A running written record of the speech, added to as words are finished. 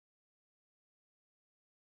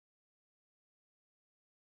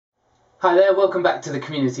Hi there, welcome back to the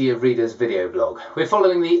Community of Readers video blog. We're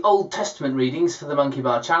following the Old Testament readings for the Monkey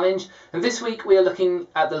Bar Challenge, and this week we are looking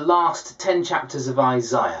at the last 10 chapters of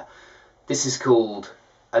Isaiah. This is called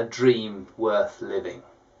A Dream Worth Living.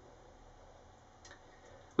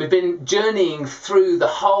 We've been journeying through the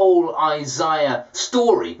whole Isaiah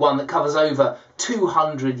story, one that covers over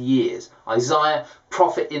 200 years. Isaiah,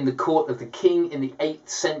 prophet in the court of the king in the 8th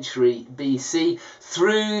century BC,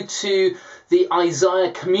 through to the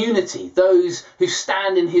Isaiah community, those who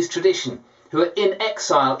stand in his tradition, who are in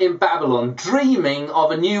exile in Babylon, dreaming of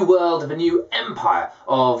a new world, of a new empire,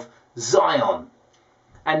 of Zion.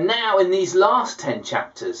 And now in these last 10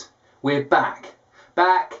 chapters, we're back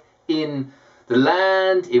in the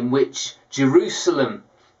land in which Jerusalem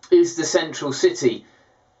is the central city,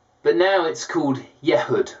 but now it's called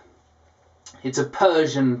Yehud. It's a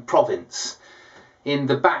Persian province in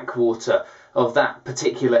the backwater of that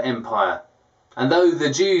particular empire. And though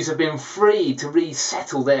the Jews have been free to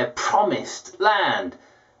resettle their promised land,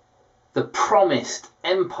 the promised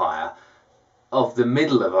empire of the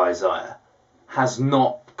middle of Isaiah has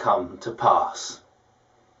not come to pass.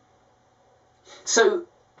 So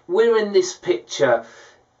we're in this picture,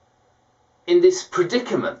 in this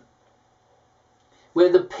predicament,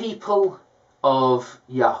 where the people of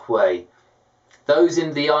Yahweh, those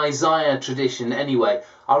in the Isaiah tradition anyway,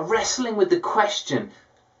 are wrestling with the question,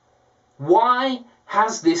 why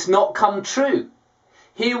has this not come true?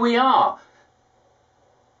 Here we are.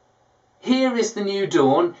 Here is the new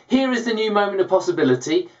dawn. Here is the new moment of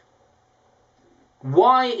possibility.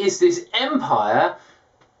 Why is this empire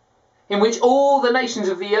in which all the nations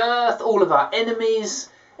of the earth, all of our enemies,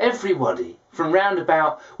 everybody from round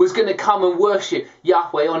about was going to come and worship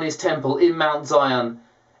Yahweh on his temple in Mount Zion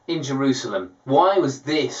in Jerusalem? Why was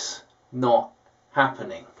this not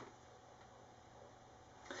happening?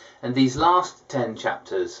 And these last 10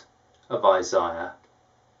 chapters of Isaiah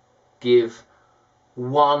give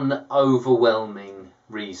one overwhelming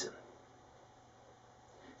reason.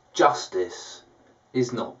 Justice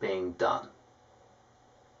is not being done.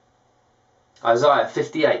 Isaiah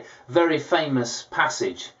 58, very famous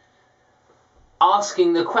passage,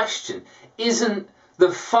 asking the question, isn't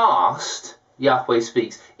the fast, Yahweh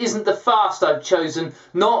speaks, isn't the fast I've chosen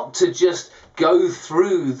not to just go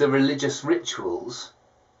through the religious rituals,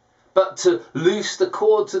 but to loose the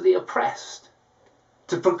cords of the oppressed,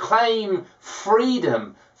 to proclaim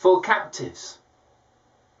freedom for captives?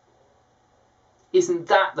 Isn't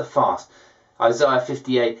that the fast? Isaiah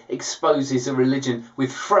 58 exposes a religion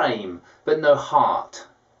with frame but no heart.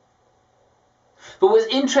 But what's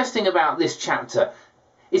interesting about this chapter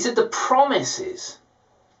is that the promises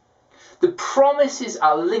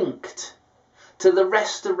are linked to the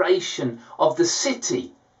restoration of the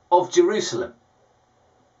city of Jerusalem.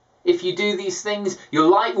 If you do these things, your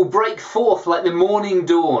light will break forth like the morning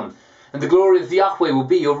dawn, and the glory of Yahweh will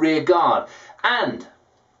be your rear guard. And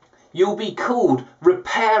you'll be called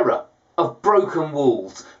repairer of broken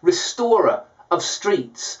walls, restorer of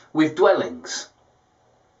streets with dwellings.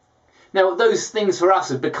 Now, those things for us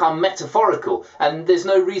have become metaphorical, and there's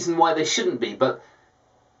no reason why they shouldn't be, but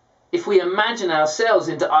if we imagine ourselves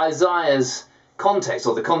into Isaiah's context,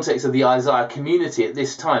 or the context of the Isaiah community at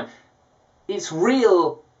this time, it's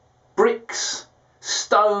real bricks,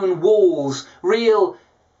 stone walls, real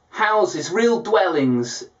houses, real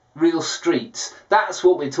dwellings, real streets. That's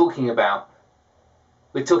what we're talking about.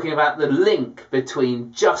 We're talking about the link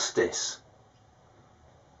between justice,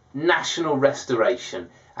 national restoration,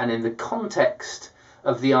 and in the context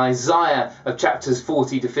of the Isaiah of chapters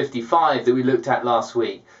 40 to 55 that we looked at last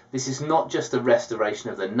week, this is not just the restoration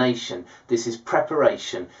of the nation, this is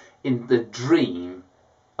preparation in the dream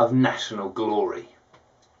of national glory.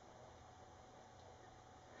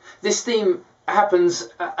 This theme happens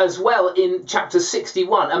as well in chapter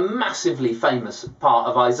 61, a massively famous part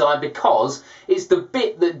of Isaiah, because it's the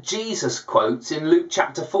bit that Jesus quotes in Luke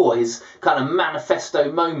chapter 4, his kind of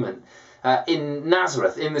manifesto moment in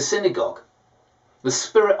Nazareth, in the synagogue. The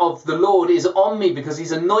Spirit of the Lord is on me because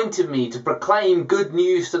he's anointed me to proclaim good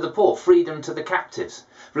news to the poor, freedom to the captives,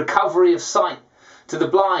 recovery of sight to the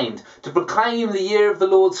blind, to proclaim the year of the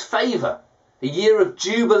Lord's favour, a year of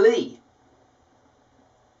jubilee.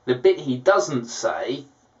 The bit he doesn't say,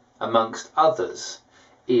 amongst others,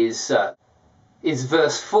 is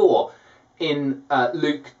verse 4 in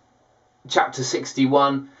Luke chapter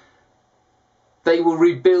 61. They will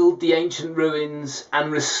rebuild the ancient ruins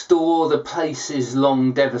and restore the places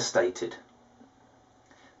long devastated.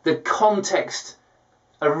 The context,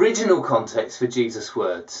 original context for Jesus'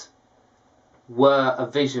 words, were a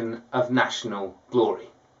vision of national glory.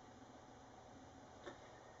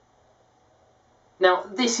 Now,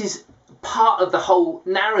 this is part of the whole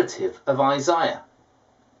narrative of Isaiah.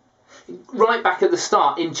 Right back at the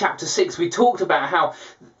start in chapter 6, we talked about how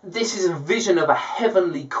this is a vision of a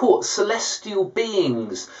heavenly court, celestial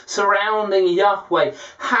beings surrounding Yahweh,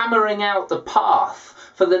 hammering out the path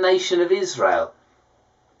for the nation of Israel.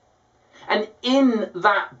 And in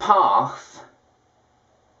that path,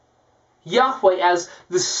 Yahweh, as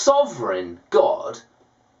the sovereign God,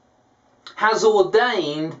 has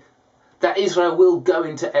ordained that Israel will go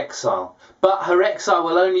into exile. But her exile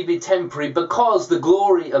will only be temporary, because the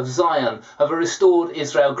glory of Zion, of a restored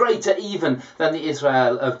Israel, greater even than the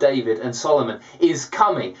Israel of David and Solomon, is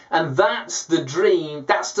coming. And that's the dream,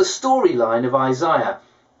 that's the storyline of Isaiah.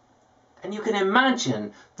 And you can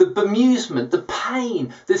imagine the bemusement, the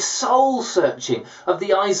pain, the soul searching of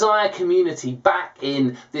the Isaiah community back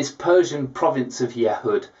in this Persian province of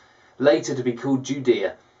Yehud, later to be called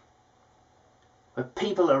Judea, where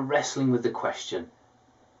people are wrestling with the question,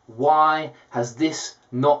 why has this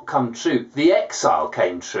not come true? The exile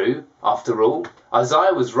came true, after all.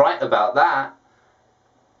 Isaiah was right about that.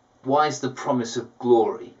 Why is the promise of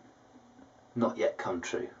glory not yet come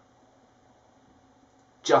true?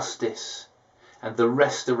 Justice and the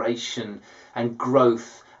restoration and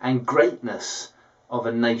growth and greatness of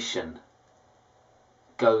a nation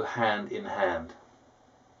go hand in hand.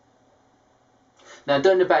 Now, I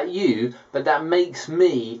don't know about you, but that makes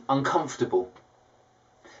me uncomfortable.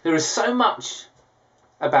 There is so much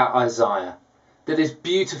about Isaiah that is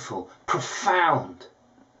beautiful, profound.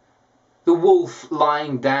 The wolf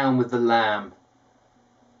lying down with the lamb,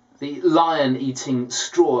 the lion eating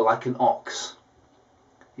straw like an ox.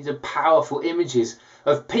 These are powerful images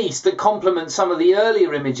of peace that complement some of the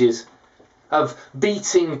earlier images of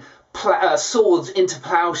beating swords into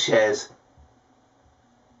plowshares.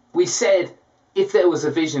 We said, if there was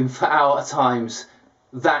a vision for our times,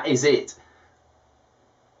 that is it.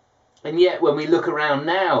 And yet when we look around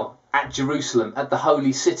now at Jerusalem, at the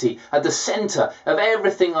holy city, at the centre of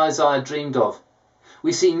everything Isaiah dreamed of,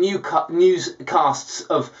 we see newscasts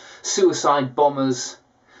of suicide bombers,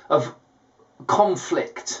 of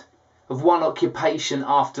conflict, of one occupation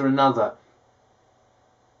after another.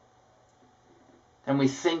 And we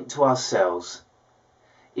think to ourselves,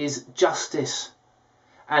 is justice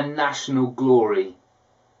and national glory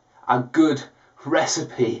a good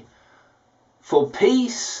recipe for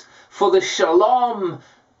peace, for the shalom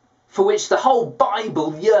for which the whole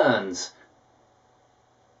Bible yearns?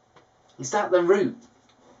 Is that the route?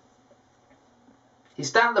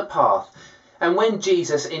 Is that the path? And when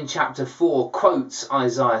Jesus in chapter 4 quotes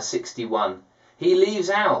Isaiah 61, he leaves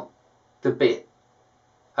out the bit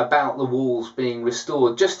about the walls being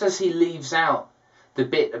restored, just as he leaves out the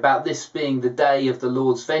bit about this being the day of the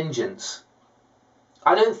Lord's vengeance.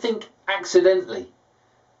 I don't think accidentally.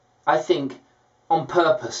 I think on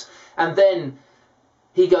purpose. And then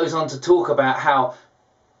he goes on to talk about how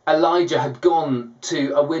Elijah had gone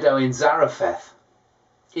to a widow in Zarephath,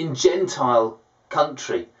 in Gentile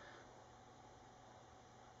country,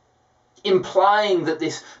 implying that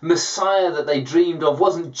this Messiah that they dreamed of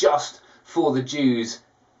wasn't just for the Jews,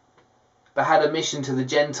 but had a mission to the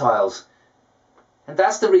Gentiles. And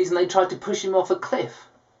that's the reason they tried to push him off a cliff.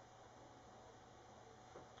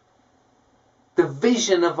 The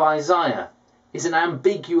vision of Isaiah is an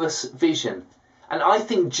ambiguous vision. And I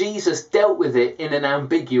think Jesus dealt with it in an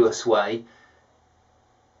ambiguous way.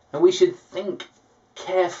 And we should think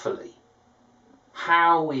carefully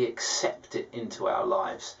how we accept it into our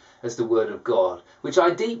lives as the Word of God, which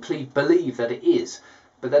I deeply believe that it is,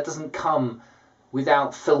 but that doesn't come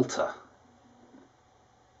without filter.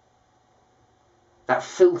 That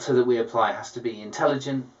filter that we apply has to be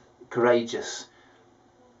intelligent, courageous,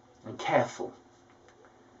 and careful.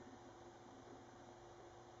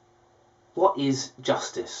 What is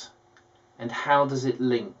justice, and how does it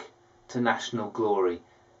link to national glory?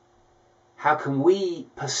 How can we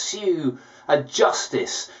pursue a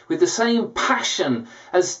justice with the same passion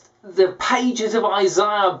as the pages of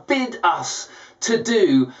Isaiah bid us to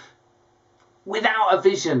do, without a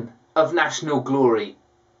vision of national glory?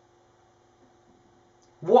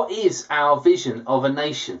 What is our vision of a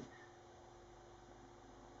nation?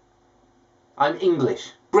 I'm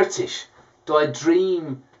English, British. Do I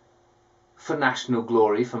dream for national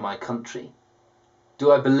glory for my country?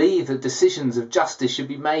 Do I believe that decisions of justice should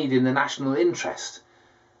be made in the national interest?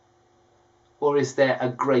 Or is there a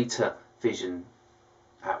greater vision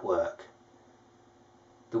at work?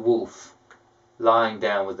 The wolf lying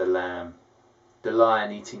down with the lamb, the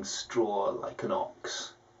lion eating straw like an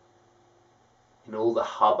ox. In all the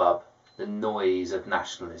hubbub, the noise of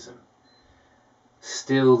nationalism,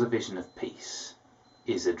 still the vision of peace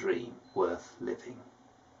is a dream worth living.